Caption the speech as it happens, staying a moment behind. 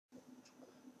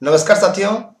नमस्कार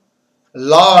साथियों,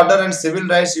 law order and civil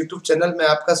rights YouTube channel में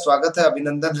आपका स्वागत है,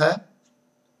 अभिनंदन है।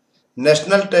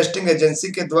 नेशनल टेस्टिंग एजेंसी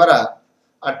के द्वारा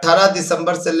 18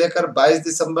 दिसंबर से लेकर 22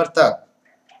 दिसंबर तक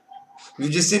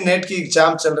यूजीसी नेट की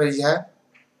एग्जाम चल रही है।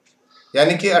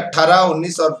 यानी कि 18,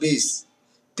 19 और 20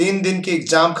 3 दिन की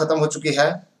एग्जाम खत्म हो चुकी है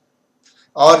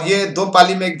और ये 2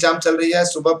 पाली में एग्जाम चल रही है,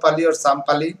 सुबह पाली और शाम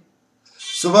पाली।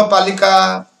 सुबह पाली का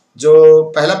जो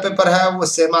पहला पेपर है वो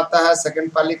सेम आता है,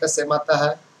 सेकंड पाली का सेम आता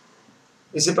है।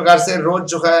 इसी प्रकार से रोज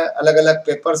जो है अलग अलग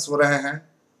पेपर्स हो रहे हैं।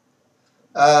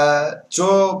 जो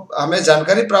हमें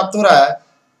जानकारी प्राप्त हो रहा है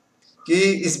कि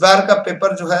इस बार का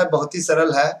पेपर जो है बहुत ही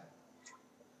सरल है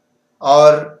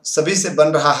और सभी से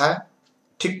बन रहा है,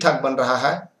 ठीक ठाक बन रहा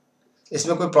है,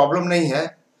 इसमें कोई प्रॉब्लम नहीं है।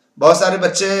 बहुत सारे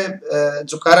बच्चे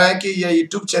जो कह रहे हैं कि ये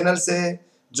यूट्यूब चैनल से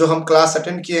जो हम क्लास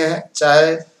अटेंड किए हैं,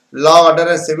 चाहे law order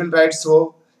and civil rights हो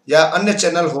या अन्य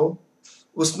चैनल हो,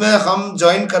 उसमें हम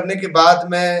ज्वाइन करने के बाद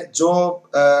में जो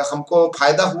हमको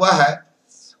फायदा हुआ है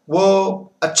वो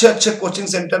अच्छे अच्छे कोचिंग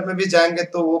सेंटर में भी जाएंगे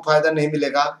तो वो फायदा नहीं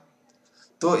मिलेगा।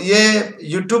 तो ये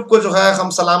यूट्यूब को जो है हम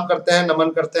सलाम करते हैं, नमन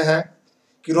करते हैं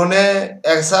कि उन्होंने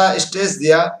ऐसा स्टेज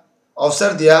दिया,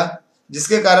 अवसर दिया,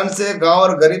 जिसके कारण से गांव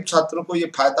और गरीब छात्रों को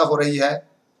ये फायदा हो रही है।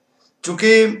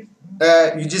 चूँकि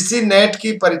यूजीसी नेट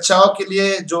की परीक्षाओं के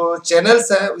लिए जो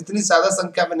चैनल्स हैं इतनी ज़्यादा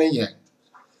संख्या में नहीं है।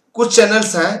 कुछ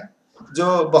चैनल्स हैं जो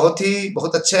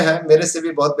बहुत अच्छे हैं, मेरे से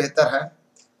भी बहुत बेहतर हैं,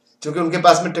 क्योंकि उनके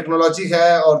पास में टेक्नोलॉजी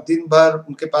है और दिन भर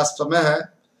उनके पास समय है,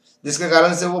 जिसके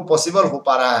कारण से वो पॉसिबल हो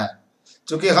पा रहा है।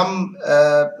 क्योंकि हम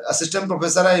असिस्टेंट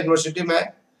प्रोफेसर है यूनिवर्सिटी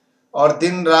में और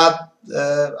दिन रात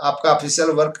आपका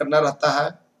ऑफिशियल वर्क करना रहता है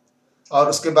और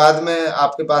उसके बाद में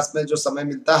आपके पास में जो समय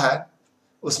मिलता है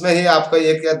उसमें ही आपका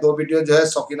 1 या 2 वीडियो जो है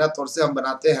शौकीना तौर से हम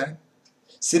बनाते हैं।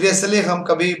 सीरियसली हम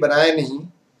कभी बनाए नहीं,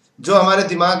 जो हमारे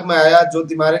दिमाग में आया, जो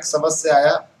दिमाग समझ से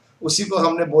आया उसी को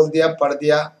हमने बोल दिया, पढ़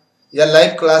दिया या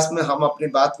लाइव क्लास में हम अपनी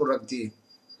बात को रख दिए।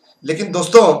 लेकिन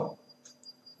दोस्तों,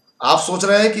 आप सोच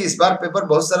रहे हैं कि इस बार पेपर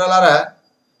बहुत सरल आ रहा है,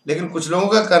 लेकिन कुछ लोगों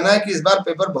का कहना है कि इस बार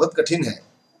पेपर बहुत कठिन है।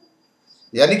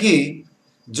 यानी कि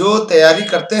जो तैयारी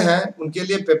करते हैं उनके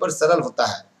लिए पेपर सरल होता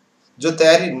है, जो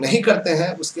तैयारी नहीं करते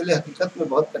हैं उसके लिए हकीकत में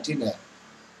बहुत कठिन है।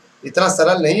 इतना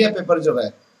सरल नहीं है पेपर जो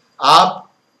है। आप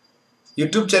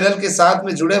यूट्यूब चैनल के साथ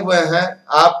में जुड़े हुए हैं,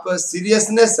 आप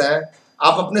सीरियसनेस है,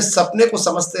 आप अपने सपने को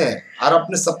समझते हैं और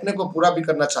अपने सपने को पूरा भी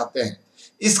करना चाहते हैं।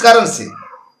 इस कारण से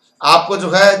आपको जो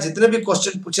है जितने भी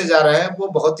क्वेश्चन पूछे जा रहे हैं वो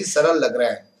बहुत ही सरल लग रहे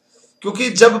हैं। क्योंकि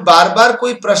जब बार बार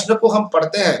कोई प्रश्न को हम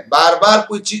पढ़ते हैं, बार बार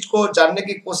कोई चीज को जानने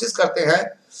की कोशिश करते हैं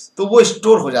तो वो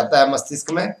स्टोर हो जाता है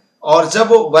मस्तिष्क में, और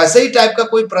जब वैसे ही टाइप का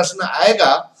कोई प्रश्न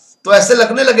आएगा तो ऐसे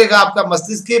लगने लगेगा आपका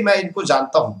मस्तिष्क कि मैं इनको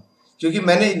जानता हूँ, क्योंकि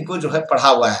मैंने इनको जो है पढ़ा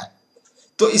हुआ है।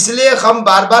 तो इसलिए हम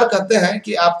बार बार कहते हैं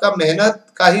कि आपका मेहनत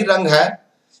का ही रंग है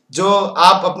जो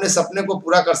आप अपने सपने को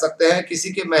पूरा कर सकते हैं।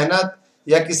 किसी के मेहनत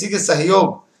या किसी के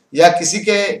सहयोग या किसी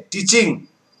के टीचिंग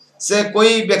से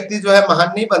कोई व्यक्ति जो है महान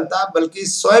नहीं बनता, बल्कि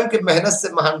स्वयं के मेहनत से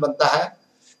महान बनता है।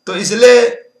 तो इसलिए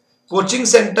कोचिंग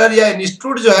सेंटर या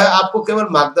इंस्टीट्यूट जो है आपको केवल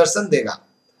मार्गदर्शन देगा,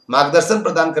 मार्गदर्शन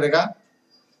प्रदान करेगा।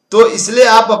 तो इसलिए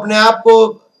आप अपने आप को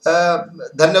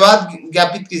धन्यवाद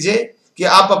ज्ञापित कीजिए कि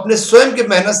आप अपने स्वयं के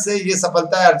मेहनत से ये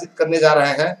सफलता अर्जित करने जा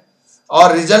रहे हैं,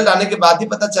 और रिजल्ट आने के बाद ही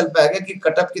पता चल पाएगा कि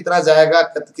कटअप कितना जाएगा,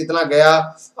 कितना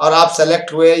गया, और आप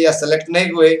सेलेक्ट हुए या सेलेक्ट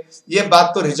नहीं हुए, ये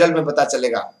बात तो रिजल्ट में पता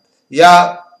चलेगा। या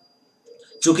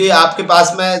चूंकि आपके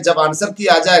पास में जब आंसर की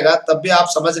आ जाएगा तब भी आप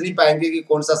समझ नहीं पाएंगे कि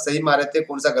कौन सा सही मारे थे,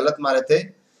 कौन सा गलत मारे थे।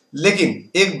 लेकिन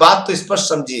एक बात तो स्पष्ट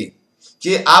समझिए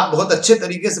कि आप बहुत अच्छे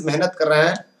तरीके से मेहनत कर रहे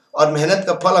हैं और मेहनत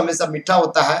का फल हमेशा मीठा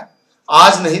होता है।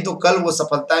 आज नहीं तो कल वो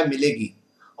सफलताएं मिलेगी,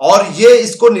 और ये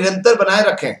इसको निरंतर बनाए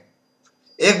रखें।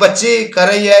 एक बच्ची कह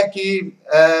रही है कि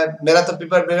मेरा तो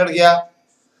पेपर बिगड़ गया,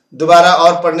 दोबारा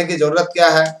और पढ़ने की जरूरत क्या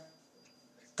है?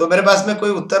 तो मेरे पास में कोई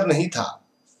उत्तर नहीं था।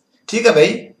 ठीक है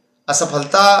भाई,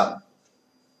 असफलता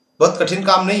बहुत कठिन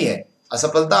काम नहीं है,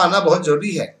 असफलता आना बहुत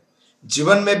जरूरी है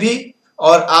जीवन में भी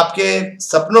और आपके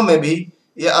सपनों में भी।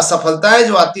 ये असफलताएं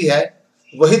जो आती है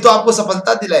वही तो आपको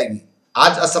सफलता दिलाएगी।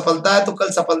 आज असफलता है तो कल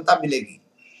सफलता मिलेगी।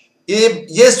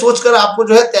 ये सोचकर आपको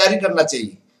जो है तैयारी करना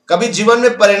चाहिए। कभी जीवन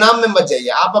में परिणाम में मत जाइए।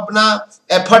 आप अपना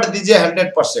एफर्ट दीजिए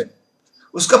 100%,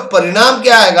 उसका परिणाम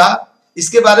क्या आएगा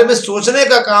इसके बारे में सोचने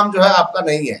का काम जो है आपका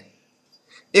नहीं है।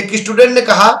 एक स्टूडेंट ने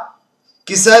कहा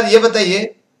कि सर ये बताइए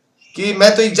कि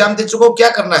मैं तो एग्जाम दे चुका हूं, क्या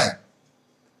करना है?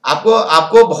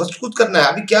 आपको बहुत कुछ करना है।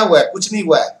 अभी क्या हुआ है? कुछ नहीं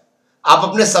हुआ है। आप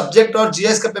अपने सब्जेक्ट और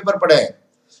जीएस का पेपर पढ़े,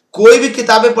 कोई भी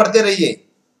किताबें पढ़ते रहिए,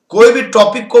 कोई भी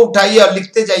टॉपिक को उठाइए और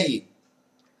लिखते जाइए।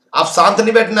 आप शांत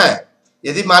नहीं बैठना है।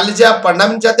 यदि मान लीजिए आप पढ़ना भी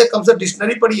नहीं चाहते, कम से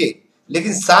डिक्शनरी पढ़िए,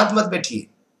 लेकिन शांत मत बैठिए।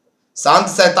 शांत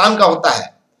शैतान का होता है।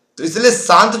 तो इसलिए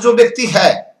शांत जो व्यक्ति है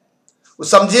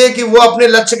समझिए कि वो अपने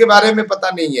लक्ष्य के बारे में पता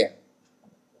नहीं है।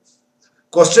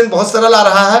 क्वेश्चन बहुत सरल आ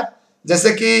रहा है,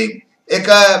 जैसे कि एक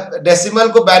डेसिमल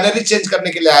को बाइनरी चेंज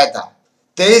करने के लिए आया था,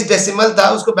 23 डेसिमल था,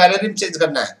 उसको बाइनरी में चेंज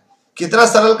करना है। कितना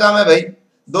सरल काम है भाई,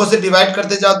 2 से डिवाइड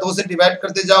करते जाओ, 2 से डिवाइड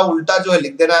करते जाओ, उल्टा जो है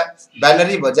लिख देना है,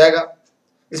 बाइनरी हो जाएगा,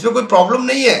 इसमें कोई प्रॉब्लम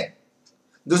नहीं है।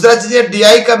 दूसरा चीज है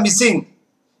डीआई का मिसिंग,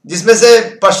 जिसमें से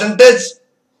परसेंटेज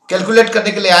कैलकुलेट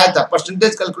करने के लिए आया था,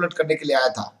 परसेंटेज कैलकुलेट करने के लिए आया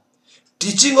था।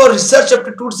 टीचिंग और रिसर्च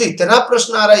एप्टीट्यूड से इतना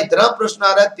प्रश्न आ रहा है, इतना प्रश्न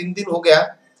आ रहा है, 3 दिन हो गया,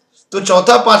 तो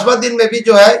चौथा 5वां दिन में भी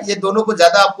जो है ये दोनों को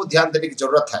ज्यादा आपको ध्यान देने की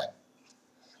जरूरत है।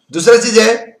 दूसरा चीज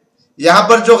है यहाँ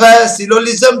पर जो है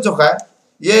सिलोलिज्म जो है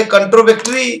ये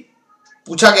कंट्रोवर्टरी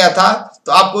पूछा गया था,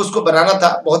 तो आपको उसको बनाना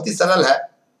था, बहुत ही सरल है,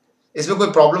 इसमें कोई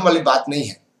प्रॉब्लम वाली बात नहीं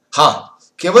है। हाँ,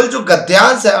 केवल जो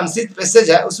गद्यांश है, अनसित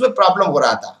पैसेज है, उसमें प्रॉब्लम हो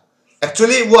रहा था।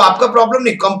 एक्चुअली वो आपका प्रॉब्लम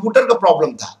नहीं, कंप्यूटर का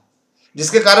प्रॉब्लम था,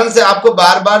 जिसके कारण से आपको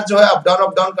बार बार जो है अप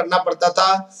डाउन करना पड़ता था।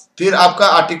 फिर आपका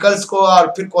आर्टिकल्स को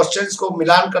और फिर क्वेश्चंस को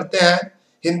मिलान करते हैं,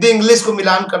 हिंदी इंग्लिश को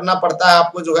मिलान करना पड़ता है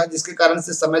आपको जो है, जिसके कारण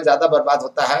से समय ज्यादा बर्बाद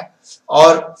होता है।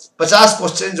 और 50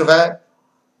 क्वेश्चन जो है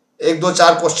 1 2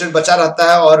 4 क्वेश्चन बचा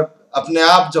रहता है, और अपने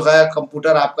आप जो है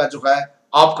कंप्यूटर आपका जो है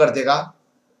ऑफ कर देगा,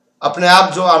 अपने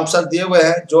आप जो आंसर दिए हुए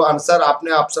हैं, जो आंसर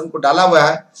आपने ऑप्शन को डाला हुआ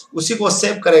है उसी को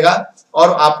सेव करेगा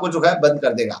और आपको जो है बंद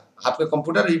कर देगा, आपके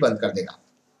कंप्यूटर ही बंद कर देगा।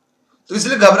 तो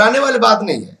इसलिए घबराने वाली बात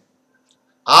नहीं है,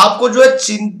 आपको जो है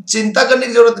चिंता करने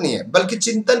की जरूरत नहीं है, बल्कि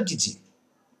चिंतन कीजिए।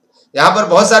 यहाँ पर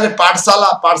बहुत सारे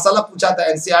पाठशाला पूछा था,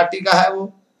 एनसीईआरटी का है वो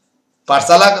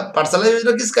पाठशाला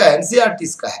योजना किसका है, एनसीईआरटी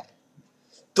का है।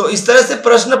 तो इस तरह से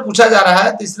प्रश्न पूछा जा रहा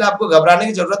है, तो इसलिए आपको घबराने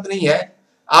की जरूरत नहीं है।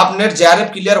 आप नेट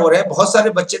जेआरएफ क्लियर हो रहे हैं, बहुत सारे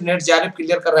बच्चे नेट जेआरएफ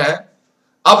क्लियर कर रहे हैं।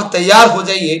 अब तैयार हो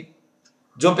जाइए,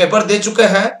 जो पेपर दे चुके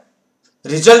हैं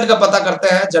रिजल्ट का पता करते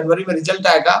हैं, जनवरी में रिजल्ट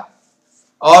आएगा।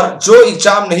 और जो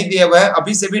एग्जाम नहीं दिए हुए हैं,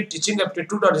 अभी से भी टीचिंग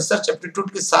एप्टीट्यूड और रिसर्च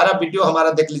एप्टीट्यूड की सारा वीडियो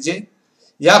हमारा देख लीजिए,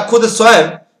 या खुद स्वयं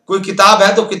कोई किताब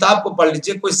है तो किताब को पढ़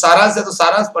लीजिए, कोई सारांश है तो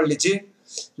सारांश पढ़ लीजिए।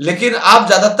 लेकिन आप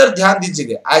ज्यादातर ध्यान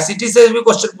दीजिएगा, आईसीटी से भी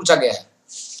क्वेश्चन पूछा गया है,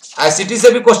 आईसीटी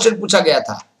से भी क्वेश्चन पूछा गया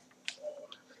था,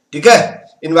 ठीक है,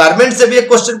 इन्वायरमेंट से भी एक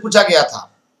क्वेश्चन पूछा गया था।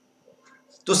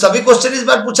 तो सभी क्वेश्चन इस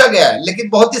बार पूछा गया है, लेकिन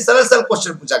बहुत ही सरल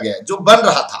क्वेश्चन पूछा गया है, जो बन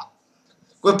रहा था,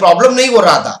 कोई प्रॉब्लम नहीं हो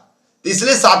रहा था। तो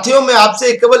इसलिए साथियों, मैं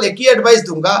आपसे केवल एक ही एडवाइस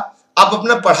दूंगा, आप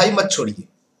अपना पढ़ाई मत छोड़िए,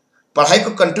 पढ़ाई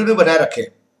को कंटिन्यू बनाए रखें।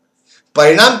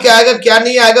 परिणाम क्या आएगा क्या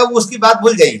नहीं आएगा वो उसकी बात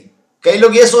भूल जाइए। कई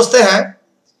लोग ये सोचते हैं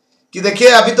कि देखिए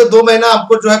अभी तो 2 महीना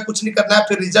हमको जो है कुछ नहीं करना है,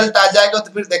 फिर रिजल्ट आ जाएगा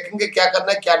तो फिर देखेंगे क्या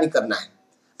करना है क्या नहीं करना है।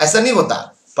 ऐसा नहीं होता,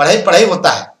 पढ़ाई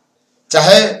होता है,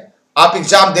 चाहे आप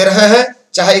एग्जाम दे रहे हैं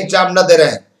चाहे एग्जाम न दे रहे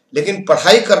हैं, लेकिन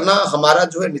पढ़ाई करना हमारा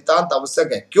जो है नितांत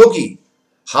आवश्यक है, क्योंकि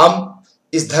हम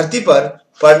इस धरती पर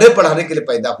पढ़ने पढ़ाने के लिए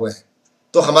पैदा हुए हैं।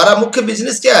 तो हमारा मुख्य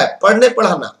बिजनेस क्या है, पढ़ने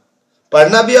पढ़ाना,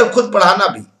 पढ़ना भी और खुद पढ़ाना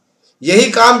भी। यही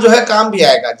काम जो है काम भी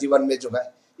आएगा जीवन में जो है।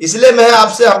 इसलिए मैं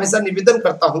आपसे हमेशा निवेदन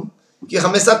करता हूं कि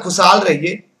हमेशा खुशहाल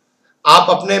रहिए, आप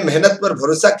अपने मेहनत पर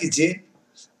भरोसा कीजिए,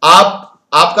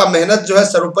 आपका मेहनत जो है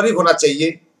सर्वोपरि होना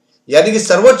चाहिए, यानी कि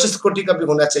सर्वोच्च कोटि का भी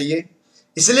होना चाहिए।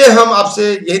 इसलिए हम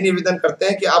आपसे यही निवेदन करते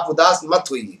हैं कि आप उदास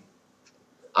मत होइए,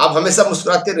 आप हमेशा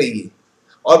मुस्कुराते रहिए,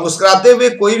 और मुस्कुराते हुए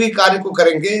कोई भी कार्य को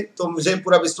करेंगे तो मुझे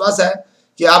पूरा विश्वास है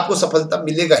कि आपको सफलता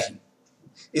मिलेगा ही।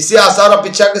 इसी आशा और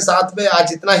अपेक्षा के साथ में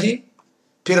आज इतना ही,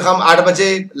 फिर हम 8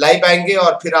 बजे लाइव आएंगे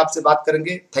और फिर आपसे बात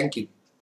करेंगे। Thank you.